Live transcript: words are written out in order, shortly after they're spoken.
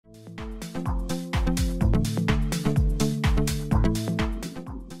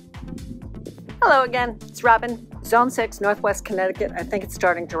Hello again, it's Robin, Zone 6, Northwest Connecticut. I think it's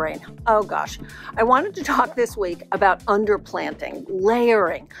starting to rain. Oh gosh. I wanted to talk this week about underplanting,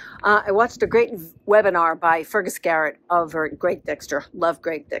 layering. I watched a great webinar by Fergus Garrett over at Great Dixter. Love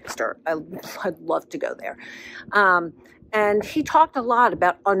Great Dixter. I'd love to go there. And he talked a lot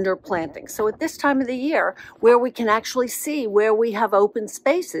about underplanting. So at this time of the year, where we can actually see where we have open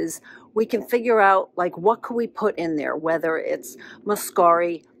spaces, we can figure out like what could we put in there, whether it's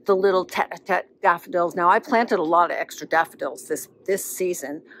muscari, the little daffodils. Now I planted a lot of extra daffodils this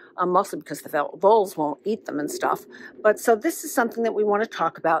season, mostly because the voles won't eat them and stuff. But so this is something that we want to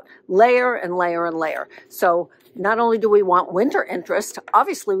talk about, layer and layer and layer. So not only do we want winter interest,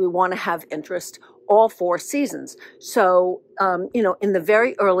 obviously we want to have interest all 4 seasons. So, in the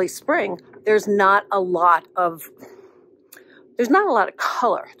very early spring, there's not a lot of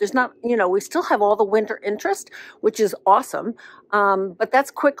color. There's not, we still have all the winter interest, which is awesome. But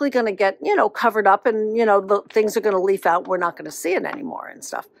that's quickly going to get, covered up and, the things are going to leaf out. We're not going to see it anymore and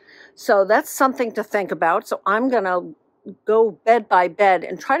stuff. So that's something to think about. So I'm going to go bed by bed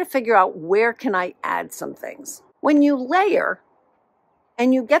and try to figure out where can I add some things. When you layer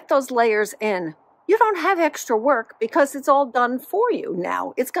and you get those layers in, you don't have extra work because it's all done for you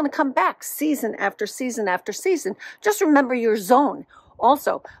now. It's going to come back season after season after season. Just remember your zone.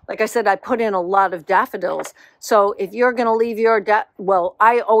 Also, like I said, I put in a lot of daffodils. So if you're going to leave your,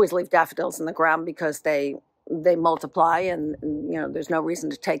 I always leave daffodils in the ground because they multiply and, there's no reason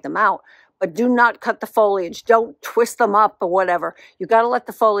to take them out. But do not cut the foliage. Don't twist them up or whatever. You got to let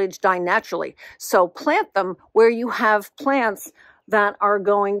the foliage die naturally. So plant them where you have plants that are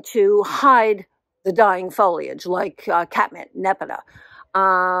going to hide the dying foliage, like catmint, nepeta.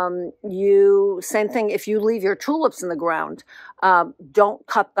 Same thing, if you leave your tulips in the ground, don't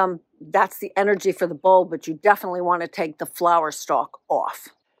cut them. That's the energy for the bulb, but you definitely want to take the flower stalk off.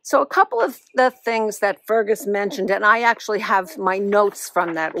 So a couple of the things that Fergus mentioned, and I actually have my notes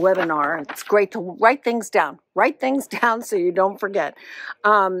from that webinar. It's great to write things down. Write things down so you don't forget.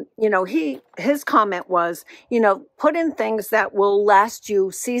 His comment was, put in things that will last you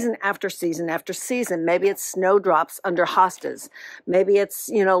season after season after season. Maybe it's snowdrops under hostas. Maybe it's,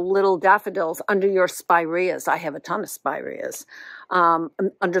 little daffodils under your spireas. I have a ton of spireas.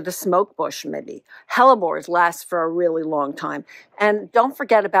 Under the smoke bush, maybe. Hellebores last for a really long time. And don't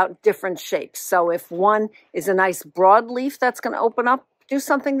forget about different shapes. So if one is a nice broad leaf that's going to open up, do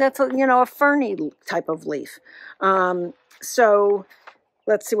something that's a ferny type of leaf. So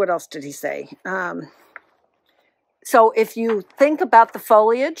let's see, what else did he say? So if you think about the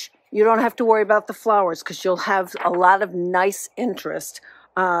foliage, you don't have to worry about the flowers because you'll have a lot of nice interest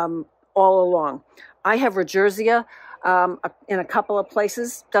all along. I have Regerzia in a couple of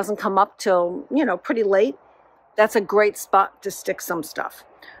places. Doesn't come up till, pretty late. That's a great spot to stick some stuff.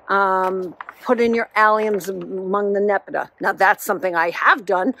 Put in your alliums among the nepeta. Now that's something I have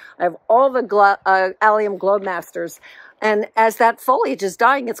done. I have all the allium globemasters. And as that foliage is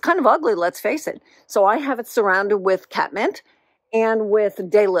dying, it's kind of ugly, let's face it. So I have it surrounded with catmint and with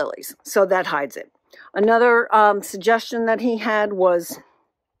daylilies. So that hides it. Another suggestion that he had was,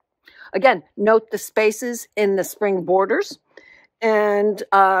 again, note the spaces in the spring borders. And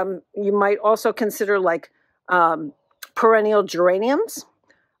you might also consider like perennial geraniums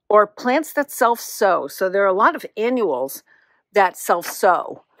or plants that self-sow. So there are a lot of annuals that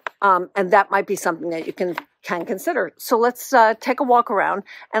self-sow. And that might be something that you can consider. So let's take a walk around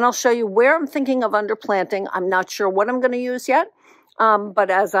and I'll show you where I'm thinking of underplanting. I'm not sure what I'm going to use yet. But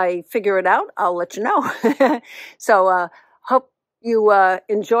as I figure it out, I'll let you know. So hope you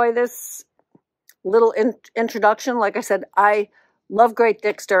enjoy this little introduction. Like I said, I love Great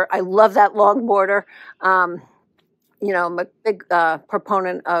Dixter. I love that long border. I'm a big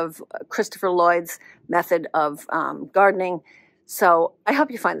proponent of Christopher Lloyd's method of gardening. So I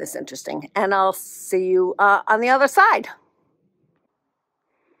hope you find this interesting, and I'll see you on the other side.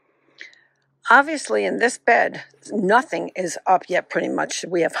 Obviously, in this bed, nothing is up yet pretty much.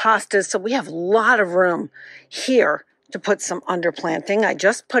 We have hostas, so we have a lot of room here to put some underplanting. I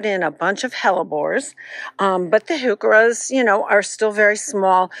just put in a bunch of hellebores, but the heucheras, are still very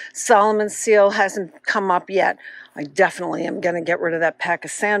small. Solomon's seal hasn't come up yet. I definitely am going to get rid of that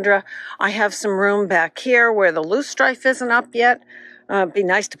Pachysandra. I have some room back here where the loosestrife isn't up yet. It'd be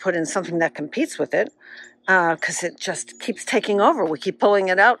nice to put in something that competes with it because it just keeps taking over. We keep pulling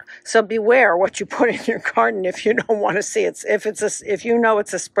it out. So beware what you put in your garden if you don't want to see it. If it's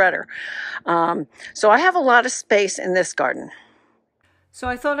a spreader. So I have a lot of space in this garden. So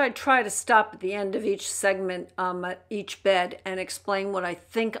I thought I'd try to stop at the end of each segment, at each bed, and explain what I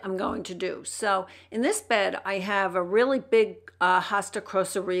think I'm going to do. So in this bed, I have a really big hosta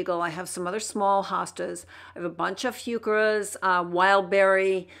crossa regal. I have some other small hostas. I have a bunch of heucheras,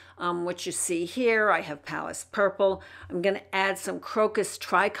 wildberry, which you see here. I have Palace purple. I'm going to add some crocus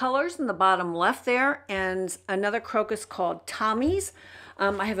tricolors in the bottom left there, and another crocus called Tommy's.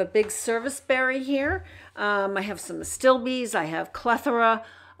 I have a big serviceberry here. I have some astilbes. I have clethora,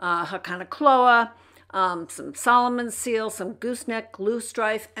 hacanacloa, some Solomon's seal, some gooseneck,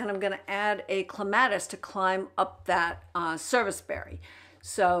 loosestrife, and I'm going to add a clematis to climb up that serviceberry.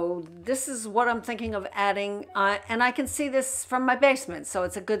 So this is what I'm thinking of adding, and I can see this from my basement, so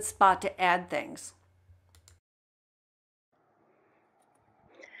it's a good spot to add things.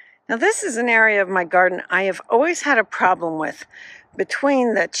 Now this is an area of my garden I have always had a problem with.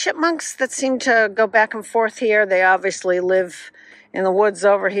 Between the chipmunks that seem to go back and forth here, they obviously live in the woods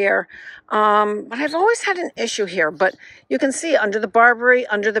over here, but I've always had an issue here. But you can see under the barberry,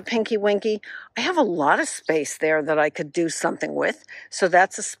 under the pinky winky, I have a lot of space there that I could do something with, so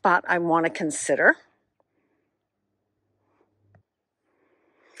that's a spot I want to consider.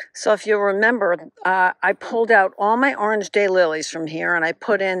 So if you remember, I pulled out all my orange daylilies from here, and I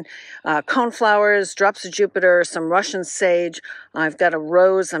put in coneflowers, drops of Jupiter, some Russian sage. I've got a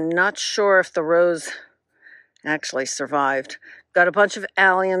rose. I'm not sure if the rose actually survived. Got a bunch of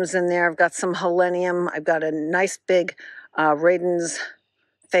alliums in there. I've got some helenium. I've got a nice big Radin's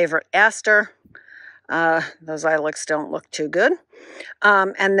favorite aster. Those ilex don't look too good.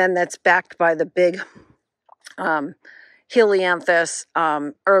 And then that's backed by the big Helianthus,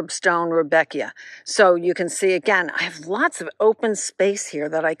 herbstone, Rudbeckia. So you can see, again, I have lots of open space here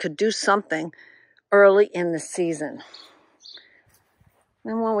that I could do something early in the season.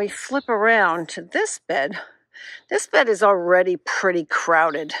 And when we flip around to this bed is already pretty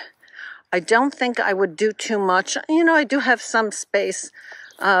crowded. I don't think I would do too much. You know, I do have some space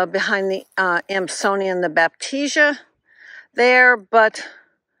behind the Amsonia and the Baptisia there, but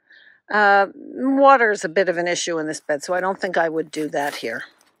water is a bit of an issue in this bed, so I don't think I would do that here.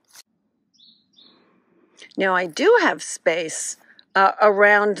 Now, I do have space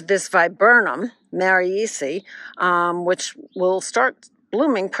around this viburnum, Mariaceae, which will start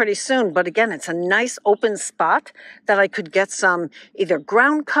blooming pretty soon. But again, it's a nice open spot that I could get some either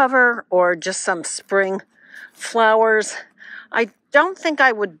ground cover or just some spring flowers. I don't think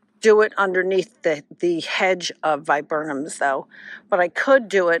I would do it underneath the hedge of viburnums, though, but I could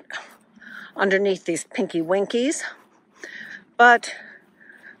do it underneath these pinky winkies. But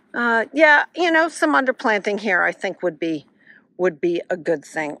yeah, you know, some underplanting here I think would be a good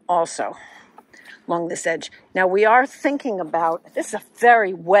thing also along this edge. Now we are thinking about, this is a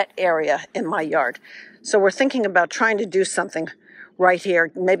very wet area in my yard, so we're thinking about trying to do something right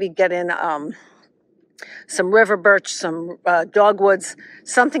here. Maybe get in some river birch, some dogwoods,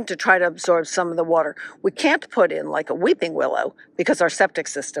 something to try to absorb some of the water. We can't put in like a weeping willow because our septic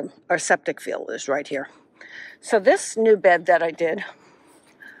field is right here. So this new bed that I did,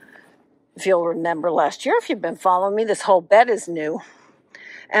 if you'll remember last year, if you've been following me, this whole bed is new.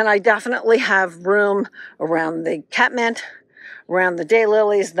 And I definitely have room around the catmint, around the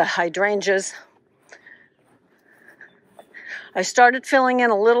daylilies, the hydrangeas. I started filling in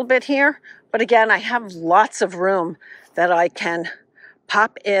a little bit here, but again, I have lots of room that I can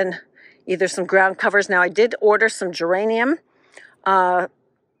pop in either some ground covers. Now, I did order some geranium, and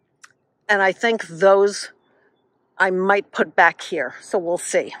I think those I might put back here, so we'll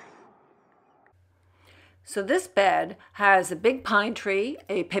see. So this bed has a big pine tree,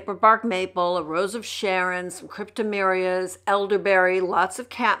 a paperbark maple, a rose of Sharon, some cryptomerias, elderberry, lots of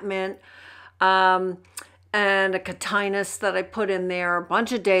catmint, and a cotinus that I put in there, a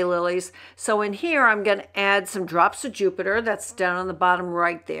bunch of daylilies. So in here, I'm going to add some drops of Jupiter. That's down on the bottom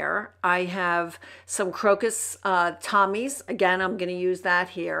right there. I have some crocus Tommy's. Again, I'm going to use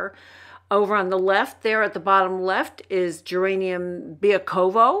that here. Over on the left there at the bottom left is geranium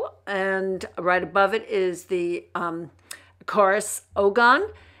Biacovo, and right above it is the Chorus Ogon.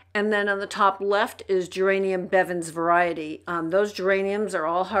 And then on the top left is geranium Bevan's variety. Those geraniums are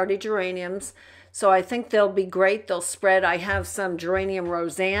all hardy geraniums, so I think they'll be great. They'll spread. I have some geranium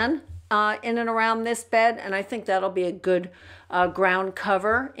Roseanne in and around this bed, and I think that'll be a good ground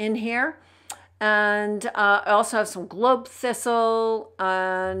cover in here. And I also have some globe thistle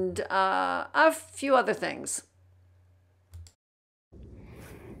and a few other things.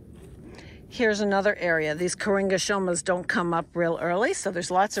 Here's another area. These Coryngoshomas don't come up real early, so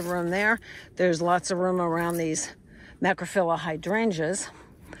there's lots of room there. There's lots of room around these Macrophylla hydrangeas.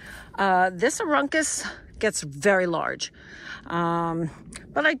 This Aruncus gets very large.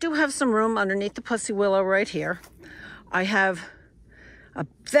 But I do have some room underneath the pussy willow right here. I have a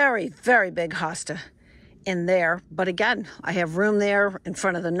very, very big hosta in there. But again, I have room there in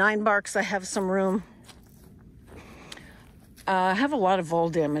front of the 9-barks. I have some room. I have a lot of vole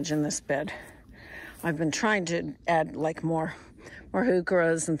damage in this bed. I've been trying to add like more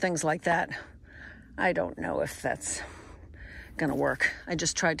heucheras and things like that. I don't know if that's gonna work. I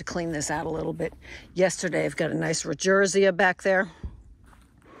just tried to clean this out a little bit yesterday. I've got a nice regerzia back there,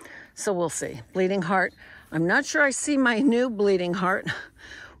 so we'll see. Bleeding heart, I'm not sure I see my new bleeding heart,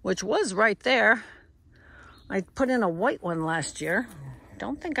 which was right there. I put in a white one last year.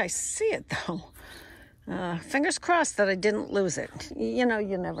 Don't think I see it though. Fingers crossed that I didn't lose it. You know,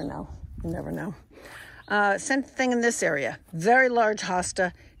 you never know. You never know. Same thing in this area. Very large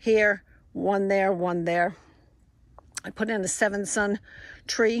hosta here, one there, one there. I put in a 7-sun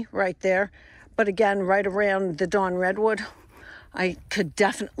tree right there. But again, right around the dawn redwood, I could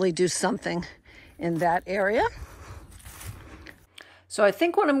definitely do something in that area. So I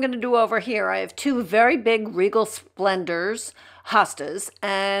think what I'm going to do over here, I have 2 very big Regal Splendors hostas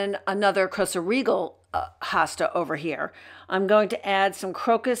and another Crocus Regal hosta over here. I'm going to add some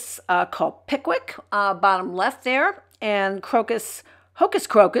crocus called Pickwick, bottom left there, and crocus, Hocus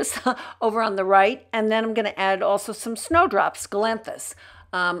Crocus over on the right. And then I'm going to add also some snowdrops, Galanthus,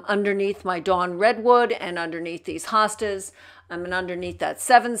 underneath my dawn redwood and underneath these hostas. And underneath that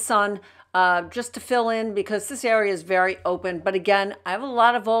 7-sun, just to fill in because this area is very open. But again, I have a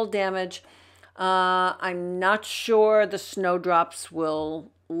lot of vole damage. I'm not sure the snowdrops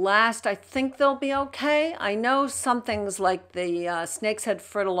will last. I think they'll be okay. I know some things like the snake's head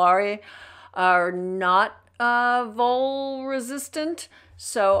fritillaria are not vole resistant.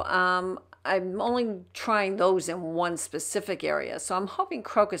 So I'm only trying those in one specific area. So I'm hoping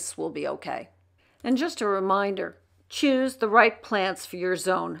crocus will be okay. And just a reminder, choose the right plants for your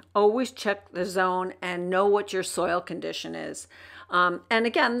zone. Always check the zone and know what your soil condition is. And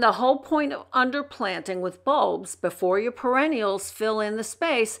again, the whole point of underplanting with bulbs before your perennials fill in the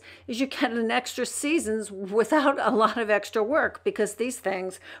space is you get an extra seasons without a lot of extra work, because these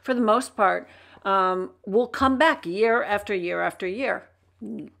things, for the most part, will come back year after year after year.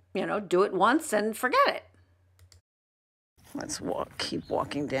 You know, do it once and forget it. Let's keep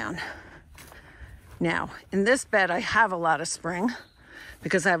walking down. Now, in this bed, I have a lot of spring,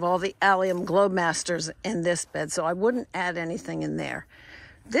 because I have all the Allium Globemasters in this bed, so I wouldn't add anything in there.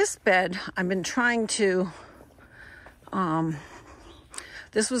 This bed, I've been trying to,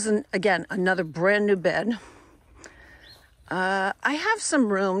 this was, again, another brand new bed. I have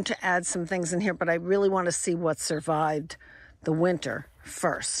some room to add some things in here, but I really want to see what survived the winter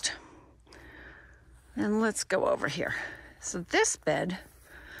first. And let's go over here. So this bed,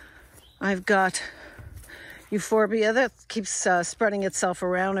 I've got euphorbia that keeps spreading itself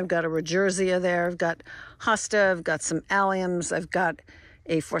around. I've got a regerzia there. I've got hosta. I've got some alliums. I've got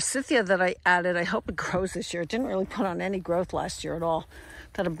a forsythia that I added. I hope it grows this year. It didn't really put on any growth last year at all.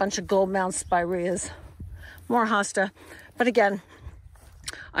 Got a bunch of gold mount spireas, more hosta. But again,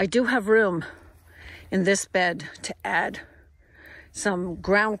 I do have room in this bed to add some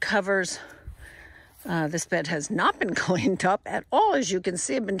ground covers. This bed has not been cleaned up at all. As you can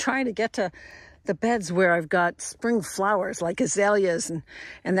see, I've been trying to get to the beds where I've got spring flowers like azaleas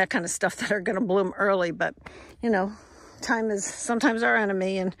and that kind of stuff that are going to bloom early. But, you know, time is sometimes our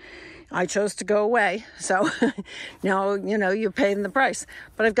enemy, and I chose to go away. So now, you know, you're paying the price.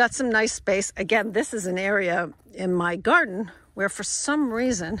 But I've got some nice space. Again, this is an area in my garden where for some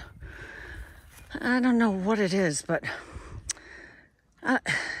reason, I don't know what it is, but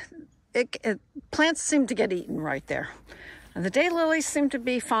plants seem to get eaten right there. And the daylilies seem to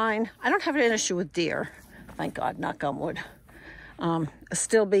be fine. I don't have an issue with deer. Thank God, knock on wood.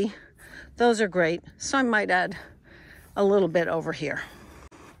 Astilbe, those are great. So I might add a little bit over here.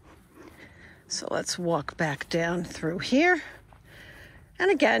 So let's walk back down through here. And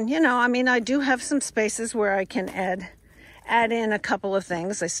again, you know, I mean, I do have some spaces where I can add in a couple of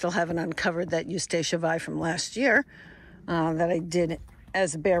things. I still haven't uncovered that Eustacia vi from last year that I did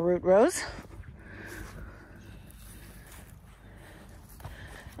as a bare root rose.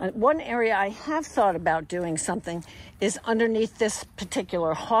 One area I have thought about doing something is underneath this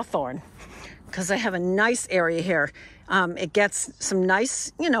particular hawthorn, because I have a nice area here. It gets some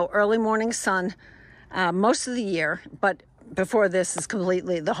nice, you know, early morning sun most of the year, but before this is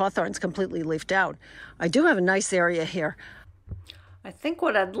the hawthorn's completely leafed out. I do have a nice area here. I think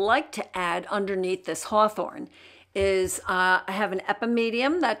what I'd like to add underneath this hawthorn is I have an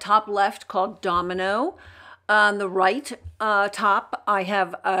epimedium, that top left, called Domino. On the right top, I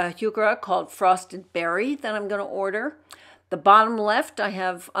have a heuchera called Frosted Berry that I'm going to order. The bottom left, I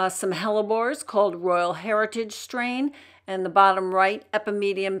have some hellebores called Royal Heritage Strain, and the bottom right,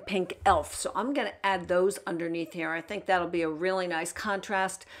 Epimedium Pink Elf. So I'm going to add those underneath here. I think that'll be a really nice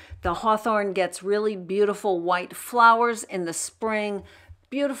contrast. The hawthorn gets really beautiful white flowers in the spring,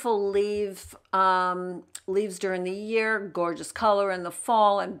 beautiful leaves during the year, gorgeous color in the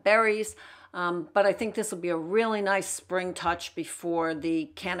fall, and berries. But I think this will be a really nice spring touch before the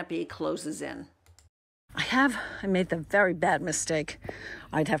canopy closes in. I made the very bad mistake,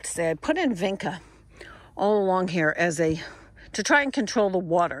 I'd have to say. I put in Vinca all along here to try and control the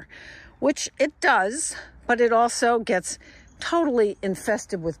water, which it does, but it also gets totally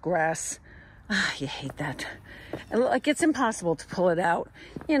infested with grass. You hate that. And like, it's impossible to pull it out.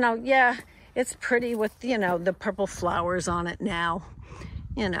 Yeah, it's pretty with, the purple flowers on it now.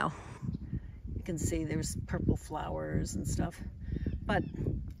 You can see there's purple flowers and stuff, but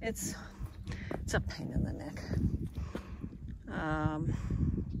it's a pain in the neck.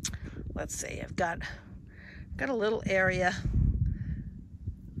 Let's see, I've got a little area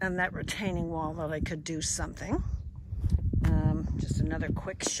and that retaining wall that I could do something. Just another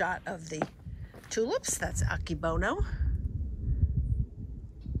quick shot of the tulips. That's Akibono.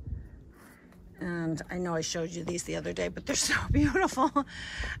 And I know I showed you these the other day, but they're so beautiful.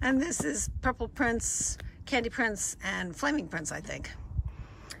 And this is Purple Prince, Candy Prince, and Flaming Prince, I think.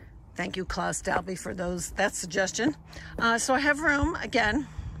 Thank you, Klaus Dalby, for that suggestion. So I have room, again.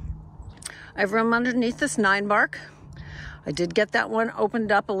 I have room underneath this 9-bark. I did get that one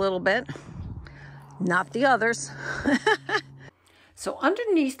opened up a little bit. Not the others. So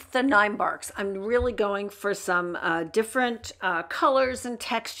underneath the 9-barks, I'm really going for some different colors and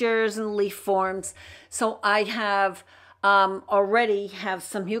textures and leaf forms. So I have already have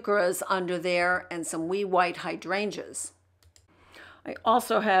some heucheras under there and some wee white hydrangeas. I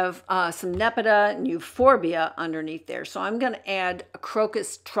also have some Nepeta and Euphorbia underneath there. So I'm going to add a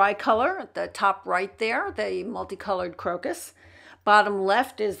crocus tricolor at the top right there, the multicolored crocus. Bottom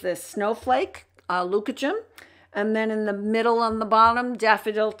left is this snowflake, leucogyne. And then in the middle on the bottom,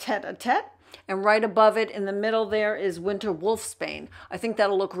 daffodil tete-a-tete. And right above it in the middle there is winter wolfsbane. I think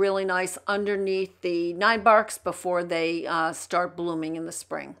that'll look really nice underneath the 9-barks before they start blooming in the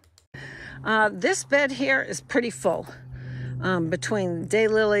spring. This bed here is pretty full. Between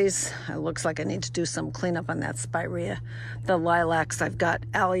daylilies, it looks like I need to do some cleanup on that spirea. The lilacs, I've got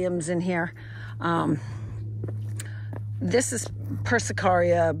alliums in here. This is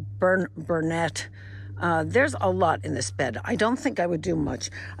Persicaria Burnett. There's a lot in this bed. I don't think I would do much.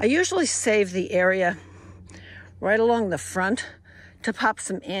 I usually save the area right along the front to pop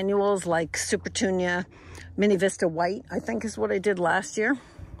some annuals like Supertunia, Mini Vista White, I think is what I did last year.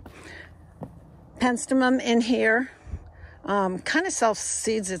 Penstemum in here. Kind of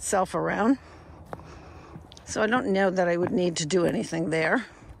self-seeds itself around. So I don't know that I would need to do anything there.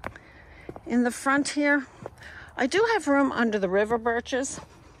 In the front here, I do have room under the river birches.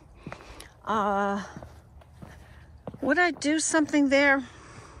 Would I do something there?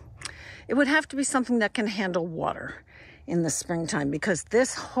 It would have to be something that can handle water in the springtime because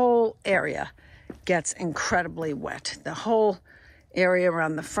this whole area gets incredibly wet. The whole area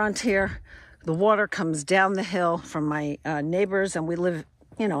around the front here, the water comes down the hill from my neighbors, and we live,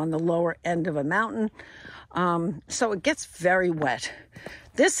 on the lower end of a mountain. So it gets very wet.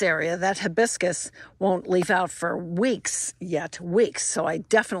 This area, that hibiscus, won't leaf out for weeks yet, So I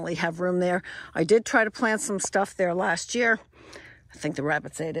definitely have room there. I did try to plant some stuff there last year. I think the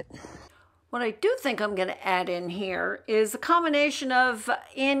rabbits ate it. What I do think I'm going to add in here is a combination of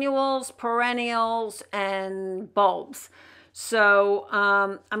annuals, perennials, and bulbs. So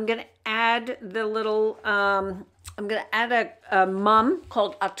I'm going to add the little, I'm going to add a mum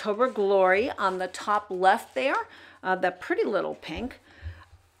called October Glory on the top left there, that pretty little pink.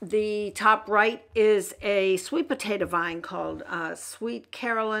 The top right is a sweet potato vine called Sweet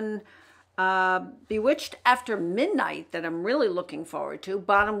Carolyn Bewitched After Midnight that I'm really looking forward to.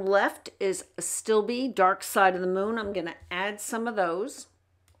 Bottom left is a Stilby, Dark Side of the Moon. I'm going to add some of those.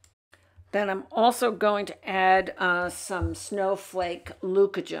 Then I'm also going to add some snowflake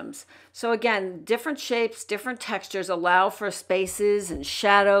leucogynes. So again, different shapes, different textures allow for spaces and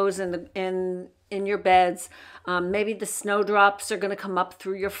shadows in your beds. Maybe the snowdrops are going to come up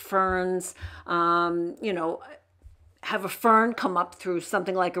through your ferns. Have a fern come up through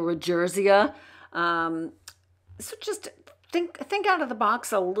something like a regerzia. So just think out of the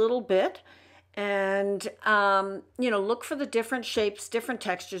box a little bit. And, look for the different shapes, different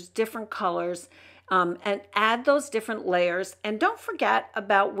textures, different colors. and add those different layers. And don't forget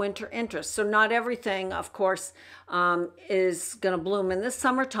about winter interest. So not everything, of course, is going to bloom in the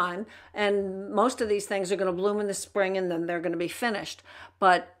summertime. And most of these things are going to bloom in the spring and then they're going to be finished.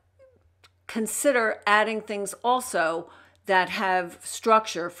 But consider adding things also that have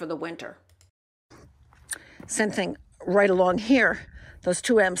structure for the winter. Same thing right along here. Those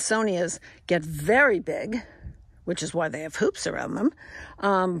two Amsonias get very big, which is why they have hoops around them.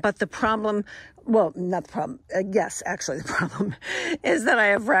 But the problem, well, not the problem, yes, actually the problem is that I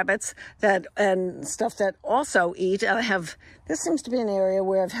have rabbits and stuff that also eat. And this seems to be an area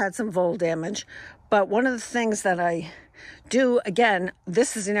where I've had some vole damage. But one of the things that I do, again,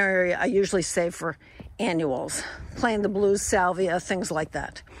 this is an area I usually save for annuals. Plain the blues salvia, things like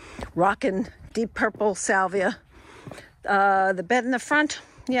that. Rockin' deep purple salvia. The bed in the front,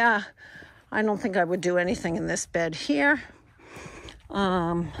 yeah, I don't think I would do anything in this bed here.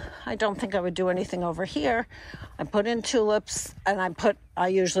 I don't think I would do anything over here. I put in tulips, and I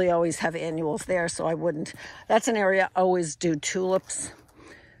usually always have annuals there, so I wouldn't. That's an area I always do tulips.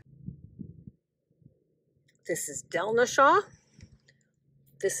 This is Delnashaw.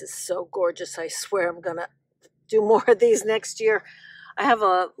 This is so gorgeous. I swear I'm gonna do more of these next year. I have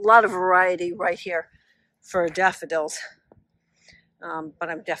a lot of variety right here for daffodils. But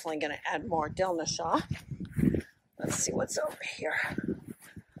I'm definitely going to add more Delnashaw. Let's see what's over here.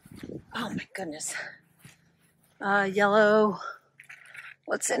 Oh my goodness. Yellow.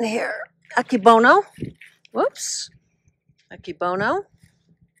 What's in here? Akibono. Whoops. Akibono.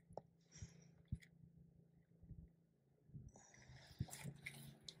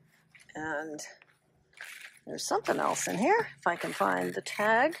 And there's something else in here, if I can find the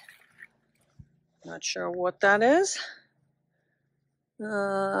tag. Not sure what that is.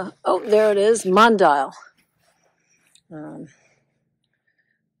 Oh, there it is, Mondile.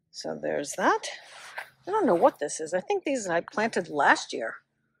 So there's that. I don't know what this is. I think these I planted last year.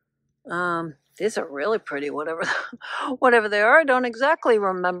 These are really pretty, whatever they are. I don't exactly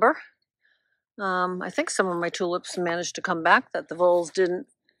remember. I think some of my tulips managed to come back that the voles didn't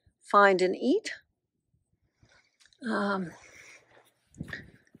find and eat. Red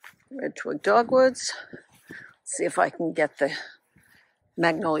twig dogwoods. Let's see if I can get the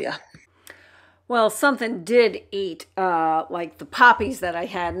magnolia. Well, something did eat, like the poppies that I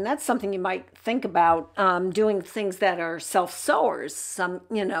had, and that's something you might think about, doing things that are self-sowers, some,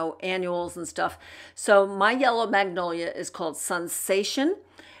 annuals and stuff. So my yellow magnolia is called Sensation,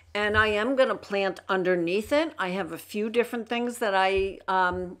 and I am going to plant underneath it. I have a few different things that I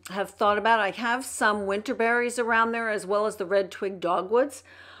have thought about. I have some winter berries around there, as well as the red twig dogwoods.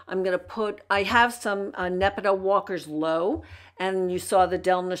 I have some Nepeta Walker's Low, and you saw the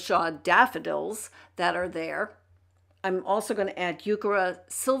Delnashaw daffodils that are there. I'm also going to add Euchera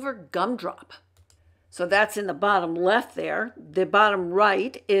Silver Gumdrop. So that's in the bottom left there. The bottom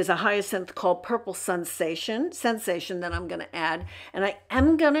right is a hyacinth called Purple Sensation that I'm going to add. And I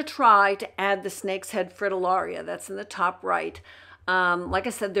am going to try to add the snake's head fritillaria. That's in the top right. Like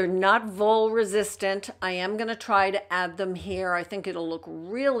I said, they're not vole resistant. I am going to try to add them here. I think it'll look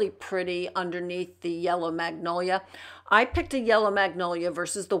really pretty underneath the yellow magnolia. I picked a yellow magnolia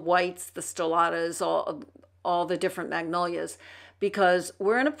versus the whites, the stellatas, all the different magnolias, because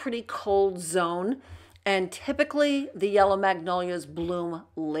we're in a pretty cold zone, and typically the yellow magnolias bloom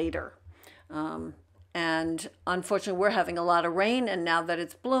later. And unfortunately, we're having a lot of rain, and now that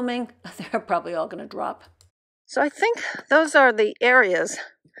it's blooming, they're probably all going to drop. So I think those are the areas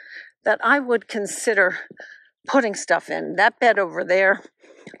that I would consider putting stuff in. That bed over there,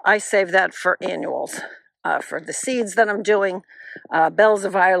 I save that for annuals, for the seeds that I'm doing, bells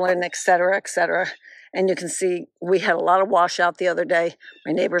of Ireland, etc., etc. And you can see we had a lot of washout the other day.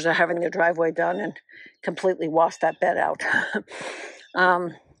 My neighbors are having their driveway done and completely washed that bed out.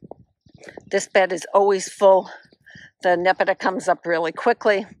 This bed is always full. The Nepeta comes up really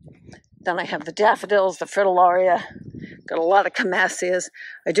quickly. Then I have the daffodils, the fritillaria, got a lot of camassias.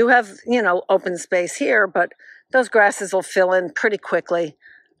 I do have, open space here, but those grasses will fill in pretty quickly,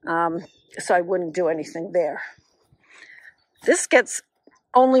 so I wouldn't do anything there. This gets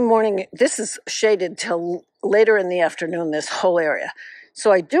only morning. This is shaded till later in the afternoon, this whole area.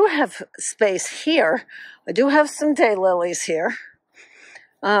 So I do have space here. I do have some daylilies here.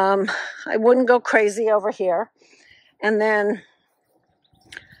 I wouldn't go crazy over here. And then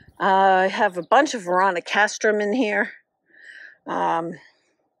I have a bunch of veronicastrum in here.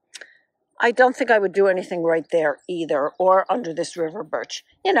 I don't think I would do anything right there either, or under this river birch.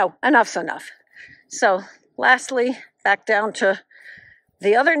 Enough's enough. So lastly, back down to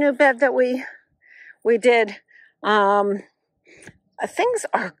the other new bed that we did. things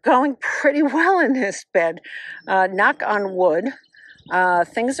are going pretty well in this bed. Knock on wood.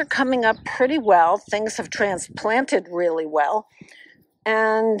 Things are coming up pretty well. Things have transplanted really well.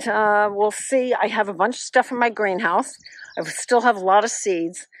 And we'll see. I have a bunch of stuff in my greenhouse. I still have a lot of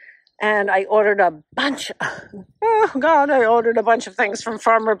seeds. And I ordered a bunch. Oh, God, I ordered a bunch of things from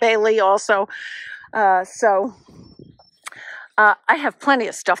Farmer Bailey also. So I have plenty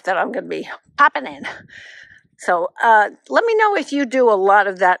of stuff that I'm going to be popping in. So let me know if you do a lot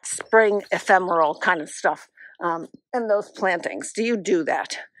of that spring ephemeral kind of stuff in those plantings. Do you do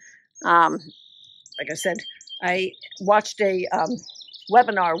that? Like I said, I watched a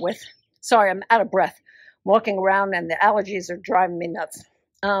webinar with, sorry, I'm out of breath, walking around and the allergies are driving me nuts.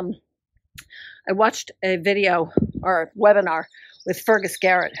 I watched a video or a webinar with Fergus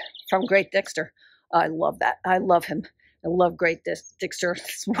Garrett from Great Dixter. I love that. I love him. I love Great Dixter.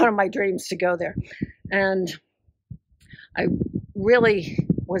 It's one of my dreams to go there. And I really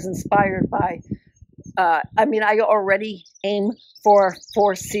was inspired by, I already aim for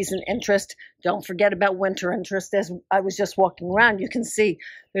 4-season interest. Don't forget about winter interest. As I was just walking around, you can see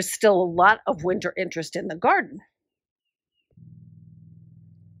there's still a lot of winter interest in the garden.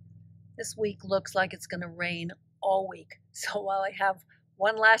 This week looks like it's going to rain all week. So while I have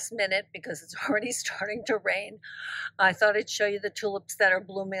one last minute, because it's already starting to rain, I thought I'd show you the tulips that are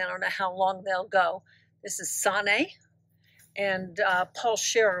blooming. I don't know how long they'll go. This is Sane and Paul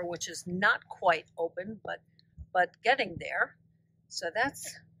Scherer, which is not quite open, but getting there. So that's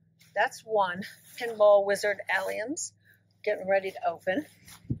one. Pinball Wizard Alliums getting ready to open.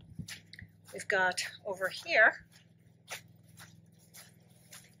 We've got over here,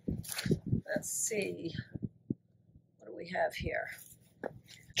 let's see, what do we have here?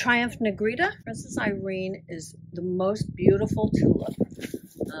 Triumph Negrita. Princess Irene is the most beautiful tulip.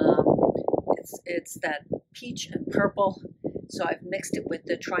 It's that peach and purple, so I've mixed it with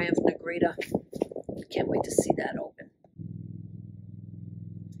the Triumph Negrita. Can't wait to see that open.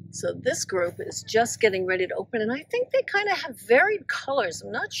 So this group is just getting ready to open, and I think they kind of have varied colors.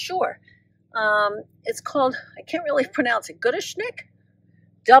 I'm not sure. It's called, I can't really pronounce it, Goodishnik?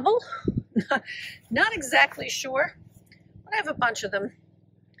 Double? Not exactly sure, but I have a bunch of them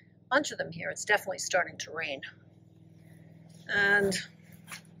here. It's definitely starting to rain. And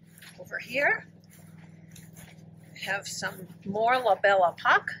over here, I have some more La Belle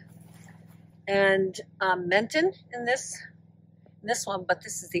Époque and Menton in this one, but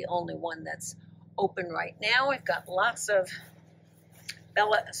this is the only one that's open right now. We've got lots of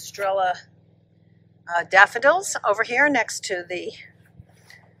Bella Estrella daffodils over here next to the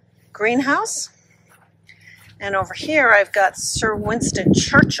greenhouse. And over here I've got Sir Winston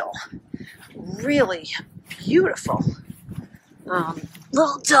Churchill. Really beautiful.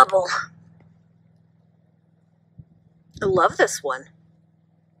 Little double. I love this one.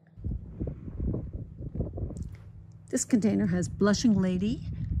 This container has Blushing Lady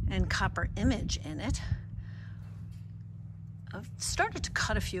and Copper Image in it. I've started to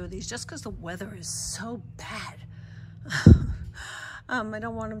cut a few of these just because the weather is so bad. I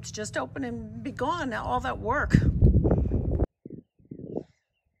don't want them to just open and be gone, all that work.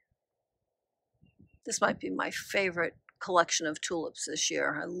 This might be my favorite collection of tulips this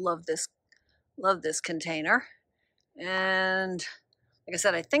year. I love this container. And like I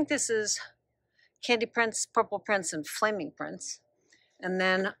said, I think this is Candy Prince, Purple Prince, and Flaming Prince. And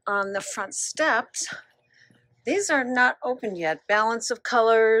then on the front steps, these are not open yet. Balance of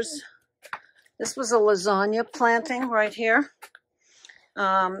Colors. This was a lasagna planting right here.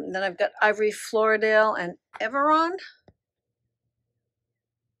 Then I've got Ivory Floridale and Everon.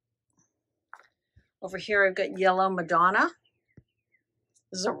 Over here I've got Yellow Madonna.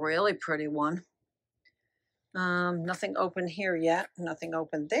 This is a really pretty one. Nothing open here yet. Nothing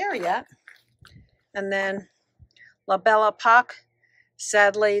open there yet. And then La Belle Époque.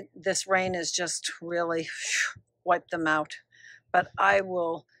 Sadly, this rain has just really wiped them out. But I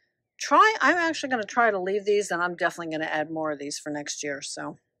will try. I'm actually going to try to leave these, and I'm definitely going to add more of these for next year.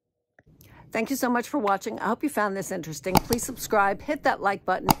 So thank you so much for watching. I hope you found this interesting. Please subscribe, hit that like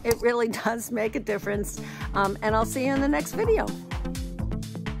button. It really does make a difference. And I'll see you in the next video.